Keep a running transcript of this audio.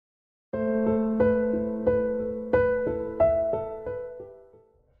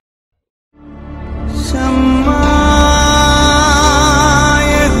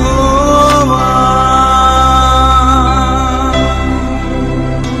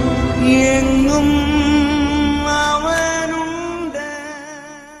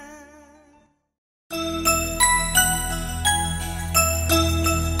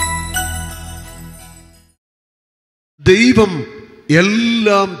ദൈവം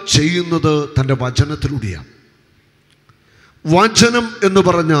എല്ലാം ചെയ്യുന്നത് തൻ്റെ വചനത്തിലൂടെയാണ്. വചനം എന്ന്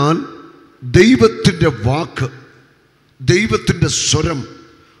പറഞ്ഞാൽ ദൈവത്തിൻ്റെ വാക്ക്, ദൈവത്തിൻ്റെ സ്വരം,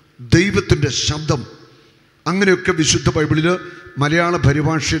 ദൈവത്തിൻ്റെ ശബ്ദം. അങ്ങനെയൊക്കെ വിശുദ്ധ ബൈബിളിൽ മലയാള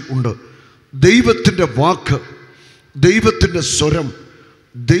പരിഭാഷയിൽ ഉണ്ട്. ദൈവത്തിൻ്റെ വാക്ക്, ദൈവത്തിൻ്റെ സ്വരം,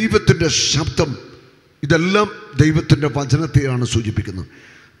 ദൈവത്തിൻ്റെ ശബ്ദം, ഇതെല്ലാം ദൈവത്തിൻ്റെ വചനത്തെയാണ് സൂചിപ്പിക്കുന്നത്.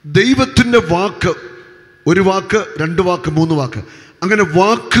 ദൈവത്തിൻ്റെ വാക്ക്, ഒരു വാക്ക്, രണ്ട് വാക്ക്, മൂന്ന് വാക്ക്, അങ്ങനെ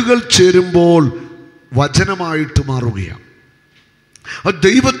വാക്കുകൾ ചേരുമ്പോൾ വചനമായിട്ട് മാറുകയാണ്.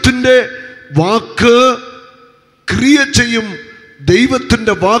 ദൈവത്തിൻ്റെ വാക്ക് ക്രിയ ചെയ്യും,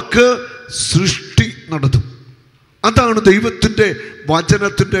 ദൈവത്തിൻ്റെ വാക്ക് സൃഷ്ടി നടത്തും. അതാണ് ദൈവത്തിൻ്റെ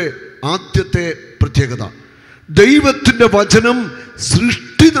വചനത്തിൻ്റെ ആദ്യത്തെ പ്രത്യേകത. ദൈവത്തിൻ്റെ വചനം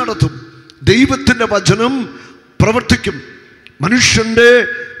സൃഷ്ടി നടത്തും, ദൈവത്തിൻ്റെ വചനം പ്രവർത്തിക്കും. മനുഷ്യൻ്റെ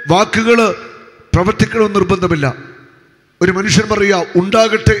വാക്കുകൾ പ്രവർത്തിക്കണമെന്ന് നിർബന്ധമില്ല. ഒരു മനുഷ്യൻ പറയുക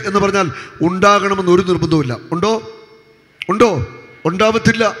ഉണ്ടാകട്ടെ എന്ന് പറഞ്ഞാൽ ഉണ്ടാകണമെന്ന് ഒരു നിർബന്ധവുമില്ല. ഉണ്ടോ? ഉണ്ടോ?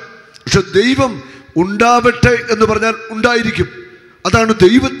 ഉണ്ടാവത്തില്ല. പക്ഷെ ദൈവം ഉണ്ടാവട്ടെ എന്ന് പറഞ്ഞാൽ ഉണ്ടായിരിക്കും. അതാണ്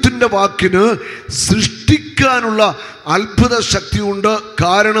ദൈവത്തിൻ്റെ വാക്കിന് സൃഷ്ടിക്കാനുള്ള അത്ഭുത ശക്തിയുണ്ട്.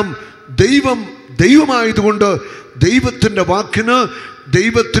 കാരണം ദൈവമായതുകൊണ്ട് ദൈവത്തിൻ്റെ വാക്കിന്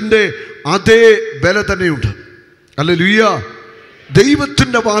ദൈവത്തിൻ്റെ അതേ ബല തന്നെയുണ്ട്. ഹല്ലേലൂയ.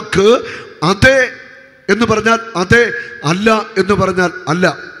 ദൈവത്തിൻ്റെ വാക്ക് അതെ എന്ന് പറഞ്ഞാൽ അതെ, അല്ല എന്ന് പറഞ്ഞാൽ അല്ല.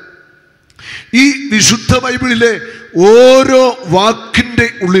 ഈ വിശുദ്ധ ബൈബിളിലെ ഓരോ വാക്കിൻ്റെ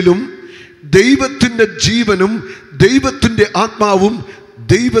ഉള്ളിലും ദൈവത്തിൻ്റെ ജീവനും ദൈവത്തിൻ്റെ ആത്മാവും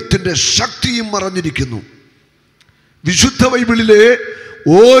ദൈവത്തിൻ്റെ ശക്തിയും മറഞ്ഞിരിക്കുന്നു. വിശുദ്ധ ബൈബിളിലെ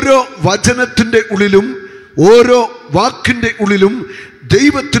ഓരോ വചനത്തിൻ്റെ ഉള്ളിലും ഓരോ വാക്കിൻ്റെ ഉള്ളിലും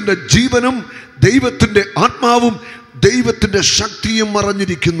ദൈവത്തിൻ്റെ ജീവനും ദൈവത്തിൻ്റെ ആത്മാവും ദൈവത്തിൻ്റെ ശക്തിയും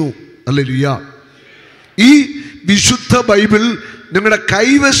മറഞ്ഞിരിക്കുന്നു. ഹല്ലേലൂയ. ഈ വിശുദ്ധ ബൈബിൾ നിങ്ങളുടെ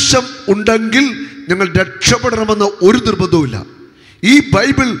കൈവശം ഉണ്ടെങ്കിൽ നിങ്ങൾ രക്ഷപ്പെടണമെന്ന് ഒരു നിർബന്ധവുമില്ല. ഈ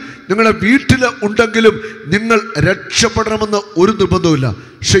ബൈബിൾ നിങ്ങളുടെ വീട്ടിൽ ഉണ്ടെങ്കിലും നിങ്ങൾ രക്ഷപ്പെടണമെന്ന് ഒരു നിർബന്ധവുമില്ല.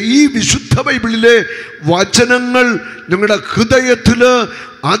 പക്ഷെ ഈ വിശുദ്ധ ബൈബിളിലെ വചനങ്ങൾ നിങ്ങളുടെ ഹൃദയത്തിൽ,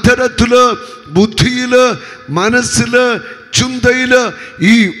 അധരത്തിൽ, ബുദ്ധിയിൽ, മനസ്സിൽ, ചിന്തയിൽ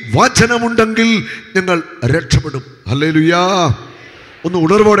ഈ വചനമുണ്ടെങ്കിൽ നിങ്ങൾ രക്ഷപ്പെടും. ഹല്ലേലൂയാ. ഒന്ന്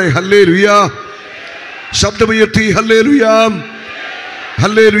ഉണർവോടെ ഹല്ലേലൂയാ ശബ്ദമുയർത്തി ഹല്ലേലൂയാ,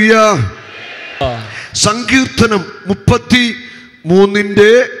 ഹല്ലേലൂയാ. സങ്കീർത്തനം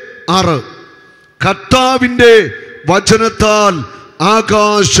 33:6 കർത്താവിൻ്റെ വചനത്താൽ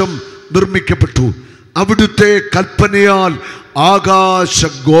ആകാശം നിർമ്മിക്കപ്പെട്ടു, അവിടുത്തെ കൽപ്പനയാൽ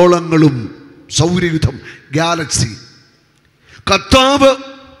ആകാശഗോളങ്ങളും, സൗരയുധം, ഗാലക്സി. കർത്താവ്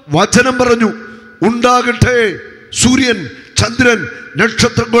വചനം പറഞ്ഞു ഉണ്ടാകട്ടെ, സൂര്യൻ, ചന്ദ്രൻ,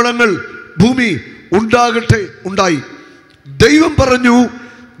 നക്ഷത്രഗോളങ്ങൾ, ഭൂമി ഉണ്ടാകട്ടെ, ഉണ്ടായി. ദൈവം പറഞ്ഞു,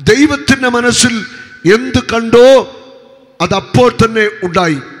 ദൈവത്തിൻ്റെ മനസ്സിൽ എന്ത് കണ്ടോ അതപ്പോൾ തന്നെ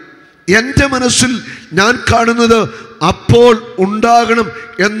ഉണ്ടായി. എൻ്റെ മനസ്സിൽ ഞാൻ കാണുന്നത് അപ്പോൾ ഉണ്ടാകണം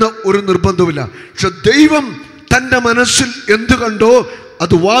എന്ന് ഒരു നിർബന്ധമില്ല. പക്ഷെ ദൈവം തൻ്റെ മനസ്സിൽ എന്ത് കണ്ടോ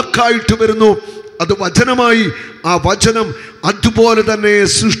അത് വാക്കായിട്ട് വരുന്നു, അത് വചനമായി. ആ വചനം അതുപോലെ തന്നെ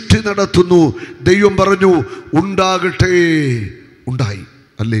സൃഷ്ടി നടത്തുന്നു. ദൈവം പറഞ്ഞു ഉണ്ടാകട്ടെ, ഉണ്ടായി.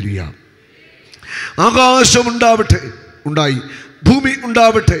 ഹല്ലേലൂയ. ആകാശം ഉണ്ടാവട്ടെ, ഉണ്ടായി. ഭൂമി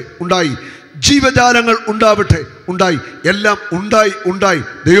ഉണ്ടാവട്ടെ, ഉണ്ടായി. ജീവജാലങ്ങൾ ഉണ്ടാവട്ടെ, ഉണ്ടായി. എല്ലാം ഉണ്ടായി.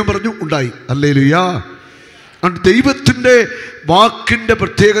 ദൈവം പറഞ്ഞു ഉണ്ടായി. ഹല്ലേലൂയ. ദൈവത്തിൻ്റെ വാക്കിൻ്റെ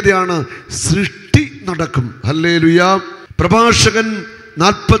പ്രത്യേകതയാണ് സൃഷ്ടി നടക്കും. ഹല്ലേലൂയ. പ്രഭാഷകൻ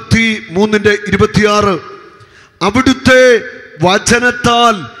 43:26 അവിടുത്തെ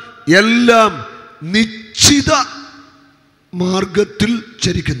വചനത്താൽ എല്ലാം നിശ്ചിത മാർഗത്തിൽ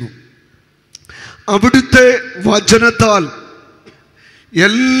ചരിക്കുന്നു. അവിടുത്തെ വചനത്താൽ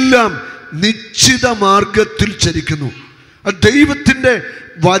എല്ലാം നിശ്ചിത മാർഗത്തിൽ ചരിക്കുന്നു. ദൈവത്തിൻ്റെ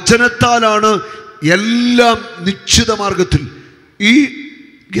വചനത്താലാണ് എല്ലാം നിശ്ചിത മാർഗത്തിൽ. ഈ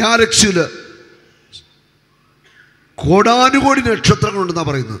ഗാലക്സിയിൽ കോടാനുകോടി നക്ഷത്രങ്ങളുണ്ടെന്നാണ്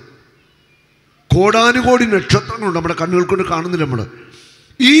പറയുന്നത്. കോടാനുകോടി നക്ഷത്രങ്ങളുണ്ട്, നമ്മുടെ കണ്ണുകൾ കൊണ്ട് കാണുന്നില്ല. നമ്മൾ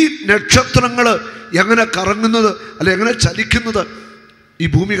ഈ നക്ഷത്രങ്ങൾ എങ്ങനെ കറങ്ങുന്നത്, അല്ലെ എങ്ങനെ ചലിക്കുന്നത്? ഈ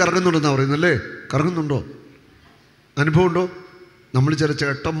ഭൂമി കറങ്ങുന്നുണ്ടെന്നാണ് പറയുന്നത്, അല്ലേ? കറങ്ങുന്നുണ്ടോ? അനുഭവം ഉണ്ടോ? നമ്മൾ ചില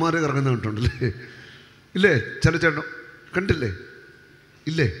ചേട്ടന്മാർ കറങ്ങുന്ന കണ്ടിട്ടുണ്ടല്ലേ? ഇല്ലേ? ചില ചേട്ടൻ കണ്ടില്ലേ?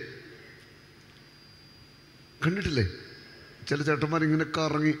 ഇല്ലേ? കണ്ടിട്ടില്ലേ? ചില ചേട്ടന്മാരിങ്ങനെ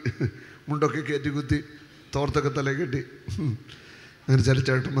കറങ്ങി മുണ്ടൊക്കെ കയറ്റി കുത്തി തോർത്തൊക്കെ തല കെട്ടി, അങ്ങനെ ചില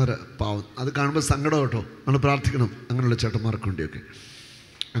ചേട്ടന്മാർ പാവം. അത് കാണുമ്പോൾ സങ്കടം കേട്ടോ. നമ്മൾ പ്രാർത്ഥിക്കണം അങ്ങനെയുള്ള ചേട്ടന്മാർക്ക് വേണ്ടിയൊക്കെ.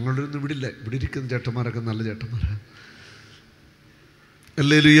 ഞങ്ങളുടെ ഒന്നും ഇവിടെ ഇല്ല. ഇവിടെ ഇരിക്കുന്ന ചേട്ടന്മാരൊക്കെ നല്ല ചേട്ടന്മാരാണ്.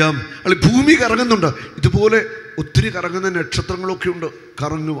 ഹല്ലേലൂയ. അല്ല, ഭൂമി കറങ്ങുന്നുണ്ട്. ഇതുപോലെ ഒത്തിരി കറങ്ങുന്ന നക്ഷത്രങ്ങളൊക്കെ ഉണ്ട്,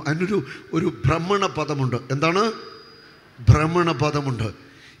 കറങ്ങും. അതിനൊരു ഭ്രമണപഥമുണ്ട്. എന്താണ്? ഭ്രമണപഥമുണ്ട്.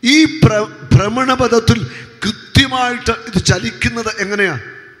 ഈ ഭ്രമണപഥത്തിൽ കൃത്യമായിട്ട് ഇത് ചലിക്കുന്നത് എങ്ങനെയാ?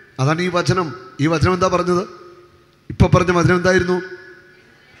 അതാണ് ഈ വചനം. ഈ വചനം എന്താ പറഞ്ഞത്? ഇപ്പൊ പറഞ്ഞ വചനം എന്തായിരുന്നു?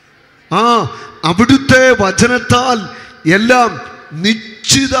 അവിടുത്തെ വചനത്താൽ എല്ലാം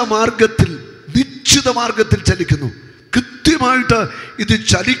നിശ്ചിത മാർഗത്തിൽ ചലിക്കുന്നു. കൃത്യമായിട്ട് ഇത്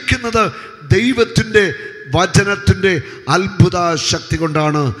ചലിക്കുന്നത് ദൈവത്തിൻ്റെ വചനത്തിൻ്റെ അത്ഭുത ശക്തി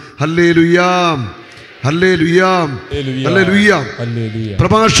കൊണ്ടാണ്. Hallelujah, hallelujah, hallelujah.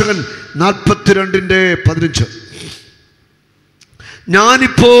 പ്രഭാഷകൻ 42:15.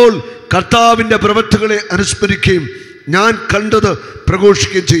 ഞാനിപ്പോൾ കർത്താവിൻ്റെ പ്രവൃത്തികളെ അനുസ്മരിക്കുകയും ഞാൻ കണ്ടത്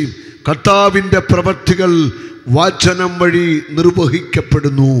പ്രഘോഷിക്കുകയും ചെയ്യും. കർത്താവിൻ്റെ പ്രവൃത്തികൾ വചനം വഴി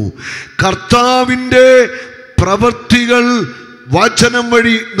നിർവഹിക്കപ്പെടുന്നു. കർത്താവിൻ്റെ പ്രവൃത്തികൾ വചനം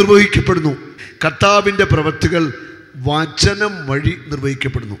വഴി നിർവഹിക്കപ്പെടുന്നു. കർത്താവിൻ്റെ പ്രവൃത്തികൾ വചനം വഴി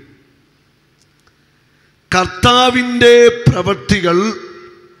നിർവഹിക്കപ്പെടുന്നു. കർത്താവിൻ്റെ പ്രവൃത്തികൾ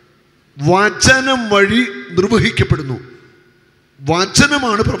വചനം വഴി നിർവഹിക്കപ്പെടുന്നു.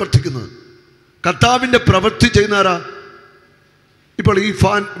 വചനമാണ് പ്രവർത്തിക്കുന്നത്. കർത്താവിൻ്റെ പ്രവൃത്തി ചെയ്യുന്നാരാ? ഇപ്പോൾ ഈ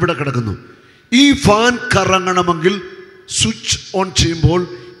ഫാൻ ഇവിടെ കിടക്കുന്നു. ഈ ഫാൻ കറങ്ങണമെങ്കിൽ സ്വിച്ച് ഓൺ ചെയ്യുമ്പോൾ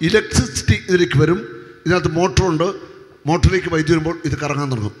ഇലക്ട്രിസിറ്റി ഇതിലേക്ക് വരും. ഇതിനകത്ത് മോട്ടറുണ്ട്. മോട്ടറിലേക്ക് വൈദ്യുതി വരുമ്പോൾ ഇത് കറങ്ങാൻ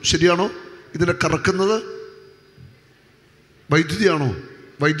തുടങ്ങും. ശരിയാണോ? ഇതിനെ കറക്കുന്നത് വൈദ്യുതിയാണോ?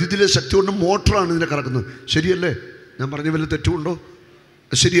 വൈദ്യുതിയിലെ ശക്തി കൊണ്ട് മോട്ടറാണ് ഇതിനെ കറക്കുന്നത്. ശരിയല്ലേ? ഞാൻ പറഞ്ഞ വല്ല തെറ്റുമുണ്ടോ?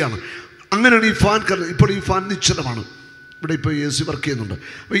 ശരിയാണ്. അങ്ങനെയാണ് ഈ ഫാൻ ഇപ്പോൾ ഈ ഫാൻ നിശ്ചലമാണ്. ഇവിടെ ഇപ്പോൾ AC വർക്ക് ചെയ്യുന്നുണ്ട്.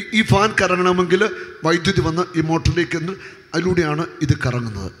 അപ്പോൾ ഈ ഫാൻ കറങ്ങണമെങ്കിൽ വൈദ്യുതി വന്ന് ഈ മോട്ടറിലേക്ക് അതിലൂടെയാണ് ഇത്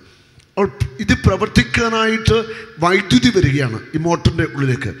കറങ്ങുന്നത്. അപ്പോൾ ഇത് പ്രവർത്തിക്കാനായിട്ട് വൈദ്യുതി വരികയാണ് ഈ മോട്ടറിൻ്റെ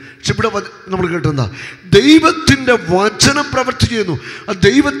ഉള്ളിലേക്ക്. പക്ഷെ ഇവിടെ നമ്മൾ കേട്ടെന്താ? ദൈവത്തിൻ്റെ വചനം പ്രവർത്തി ചെയ്യുന്നു. ആ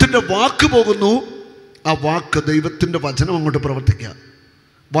ദൈവത്തിൻ്റെ വാക്ക് പോകുന്നു. ആ വാക്ക് ദൈവത്തിൻ്റെ വചനം അങ്ങോട്ട് പ്രവർത്തിക്കുക.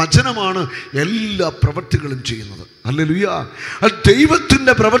 വചനമാണ് എല്ലാ പ്രവൃത്തികളും ചെയ്യുന്നത്. ഹല്ലേലൂയ.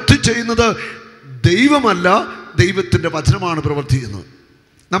 ദൈവത്തിൻ്റെ പ്രവൃത്തി ചെയ്യുന്നത് ദൈവമല്ല, ദൈവത്തിൻ്റെ വചനമാണ് പ്രവർത്തിക്കുന്നത്.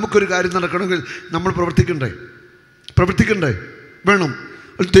 നമുക്കൊരു കാര്യം നടക്കണമെങ്കിൽ നമ്മൾ പ്രവർത്തിക്കണ്ടേ? വേണം.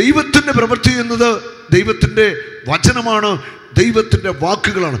 ദൈവത്തിൻ്റെ പ്രവൃത്തി ചെയ്യുന്നത് ദൈവത്തിൻ്റെ വചനമാണ്, ദൈവത്തിൻ്റെ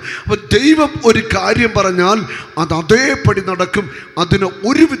വാക്കുകളാണ്. അപ്പോൾ ദൈവം ഒരു കാര്യം പറഞ്ഞാൽ അത് അതേപടി നടക്കും. അതിന്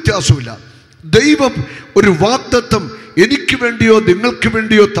ഒരു വ്യത്യാസമില്ല. ദൈവം ഒരു വാഗ്ദത്തം എനിക്ക് വേണ്ടിയോ നിങ്ങൾക്ക്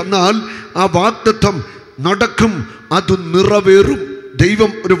വേണ്ടിയോ തന്നാൽ ആ വാഗ്ദത്തം നടക്കും, അത് നിറവേറും.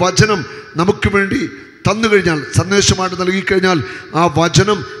 ദൈവം ഒരു വചനം നമുക്ക് വേണ്ടി തന്നു കഴിഞ്ഞാൽ, സന്ദേശമായിട്ട് നൽകിക്കഴിഞ്ഞാൽ ആ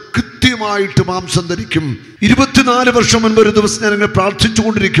വചനം കൃത്യമായിട്ട് മാംസം ധരിക്കും. 24 വർഷം മുൻപ് ഒരു ദിവസം ഞാൻ അങ്ങനെ പ്രാർത്ഥിച്ചു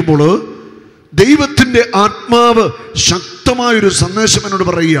കൊണ്ടിരിക്കുമ്പോൾ ദൈവത്തിൻ്റെ ആത്മാവ് ശക്തമായൊരു സന്ദേശം എന്നോട്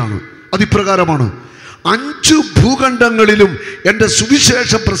പറയുകയാണ്. അതിപ്രകാരമാണ്: 5 ഭൂഖണ്ഡങ്ങളിലും എൻ്റെ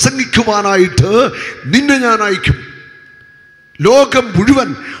സുവിശേഷം പ്രസംഗിക്കുവാനായിട്ട് നിന്നെ ഞാൻ അയക്കും. ലോകം മുഴുവൻ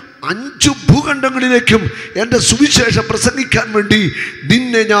 5 ഭൂഖണ്ഡങ്ങളിലേക്കും എൻ്റെ സുവിശേഷം പ്രസംഗിക്കാൻ വേണ്ടി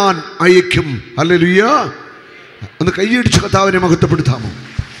നിന്നെ ഞാൻ അയക്കും. ഹല്ലേലൂയ. ഒന്ന് കൈയടിച്ച് കർത്താവിനെ മഹത്വപ്പെടുത്താമോ?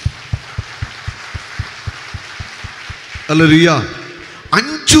 ഹല്ലേലൂയ.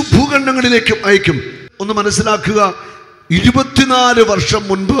 5 ഭൂഖണ്ഡങ്ങളിലേക്കും അയക്കും. ഒന്ന് മനസ്സിലാക്കുക, 24 വർഷം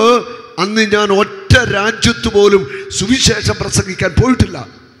മുൻപ് അന്ന് ഞാൻ ഒറ്റ രാജ്യത്ത് പോലും സുവിശേഷം പ്രസംഗിക്കാൻ പോയിട്ടില്ല.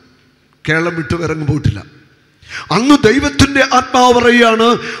 കേരളം വിട്ട് ഇറങ്ങി പോയിട്ടില്ല. അന്ന് ദൈവത്തിൻ്റെ ആത്മാവ് പറയുകയാണ്,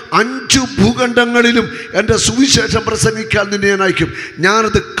 5 ഭൂഖണ്ഡങ്ങളിലും എൻ്റെ സുവിശേഷം പ്രസംഗിക്കാൻ നിന്നെ ഞാൻ അയക്കും.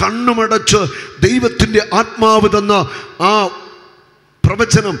 ഞാനത് കണ്ണുമടച്ച് ദൈവത്തിൻ്റെ ആത്മാവ് തന്ന ആ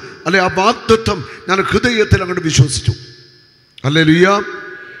പ്രവചനം അല്ലെ ആ വാഗ്ദത്തം ഞാൻ ഹൃദയത്തിൽ അങ്ങോട്ട് വിശ്വസിച്ചു. ഹല്ലേലൂയ.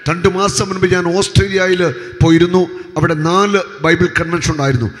 2 മാസം മുൻപ് ഞാൻ ഓസ്ട്രേലിയയിൽ പോയിരുന്നു. അവിടെ 4 ബൈബിൾ കൺവെൻഷൻ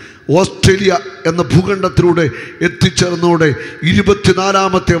ഉണ്ടായിരുന്നു. ഓസ്ട്രേലിയ എന്ന ഭൂഖണ്ഡത്തിലൂടെ എത്തിച്ചേർന്നതോടെ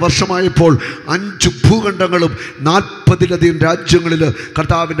 24ാമത്തെ വർഷമായപ്പോൾ 5 ഭൂഖണ്ഡങ്ങളും 40ലധികം രാജ്യങ്ങളിൽ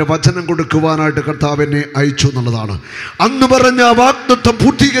കർത്താവിൻ്റെ വചനം കൊടുക്കുവാനായിട്ട് കർത്താവ് എന്നെ അയച്ചു എന്നുള്ളതാണ്. അന്ന് പറഞ്ഞ വാഗ്ദത്തം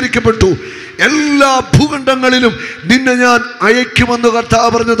പൂർത്തീകരിക്കപ്പെട്ടു. എല്ലാ ഭൂഖണ്ഡങ്ങളിലും നിന്നെ ഞാൻ അയക്കുമെന്ന് കർത്താവ്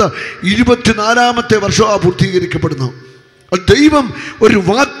പറഞ്ഞത് 24ാമത്തെ വർഷമാണ് പൂർത്തീകരിക്കപ്പെടുന്നു. ദൈവം ഒരു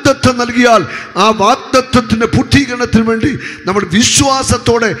വാഗ്ദത്തം നൽകിയാൽ ആ വാഗ്ദത്തത്തിൻ്റെ പൂർത്തീകരണത്തിന് വേണ്ടി നമ്മൾ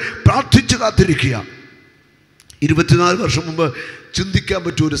വിശ്വാസത്തോടെ പ്രാർത്ഥിച്ച് കാത്തിരിക്കുക. 24 വർഷം മുമ്പ് ചിന്തിക്കാൻ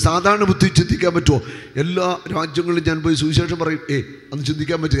പറ്റുമോ? ഒരു സാധാരണ ബുദ്ധി ചിന്തിക്കാൻ പറ്റുമോ? എല്ലാ രാജ്യങ്ങളിലും ഞാൻ പോയി സുവിശേഷം പറയും, അന്ന്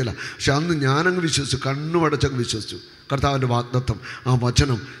ചിന്തിക്കാൻ പറ്റുകയില്ല. പക്ഷെ അന്ന് ഞാനങ്ങ് വിശ്വസിച്ചു, കണ്ണുമടച്ചങ്ങ് വിശ്വസിച്ചു. കർത്താവിൻ്റെ വാഗ്ദത്തം, ആ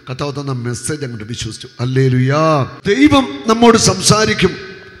വചനം, കർത്താവ് തന്ന മെസ്സേജ് അങ്ങോട്ട് വിശ്വസിച്ചു. ഹല്ലേലൂയ. ദൈവം നമ്മോട് സംസാരിക്കും.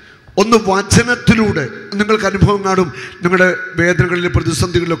 ഒന്ന് വചനത്തിലൂടെ. നിങ്ങൾക്ക് അനുഭവം കാണും. നിങ്ങളുടെ വേദനകളിലും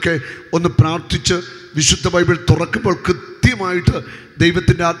പ്രതിസന്ധികളിലൊക്കെ ഒന്ന് പ്രാർത്ഥിച്ച് വിശുദ്ധ ബൈബിൾ തുറക്കുമ്പോൾ കൃത്യമായിട്ട്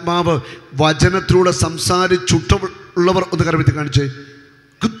ദൈവത്തിൻ്റെ ആത്മാവ് വചനത്തിലൂടെ സംസാരിച്ചുള്ളവർ ഒന്ന് കരവിത്തി കാണിച്ചേ.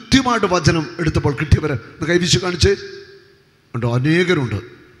 കൃത്യമായിട്ട് വചനം എടുത്തപ്പോൾ കിട്ടിയവരെ കൈവീശി കാണിച്ചേ ഉണ്ടോ? അനേകരുണ്ട്.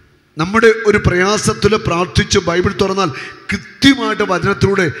 നമ്മുടെ ഒരു പ്രയാസത്തിൽ പ്രാർത്ഥിച്ച് ബൈബിൾ തുറന്നാൽ കൃത്യമായിട്ട്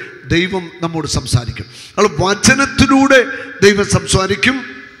വചനത്തിലൂടെ ദൈവം നമ്മോട് സംസാരിക്കും. അപ്പോൾ വചനത്തിലൂടെ ദൈവം സംസാരിക്കും.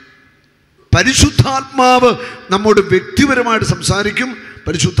 പരിശുദ്ധാത്മാവ് നമ്മോട് വ്യക്തിപരമായിട്ട് സംസാരിക്കും.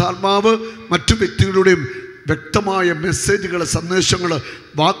 പരിശുദ്ധാത്മാവ് മറ്റു വ്യക്തികളുടെയും വ്യക്തമായ മെസ്സേജുകൾ, സന്ദേശങ്ങൾ,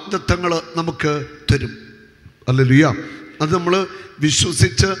 വാഗ്ദത്തങ്ങൾ നമുക്ക് തരും. ഹല്ലേലൂയ. അത് നമ്മൾ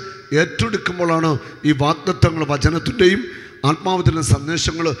വിശ്വസിച്ച് ഏറ്റെടുക്കുമ്പോഴാണ് ഈ വാഗ്ദത്തങ്ങൾ, വചനത്തിൻ്റെയും ആത്മാവത്തിൻ്റെ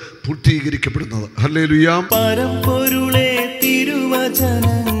സന്ദേശങ്ങൾ പൂർത്തീകരിക്കപ്പെടുന്നത്. ഹല്ലേലൂയ. പരമ്പൊരുളെ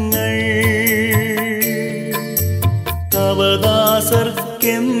തിരുവചനങ്ങൾ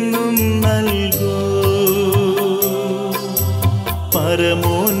കവദാസർക്കെന്നും നൽകൂ.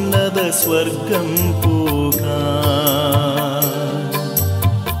 പരമോന്നത സ്വർഗം പോകാൻ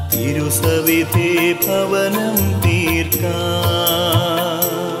തിരുസവിധേ ഭവനം തീർക്കാൻ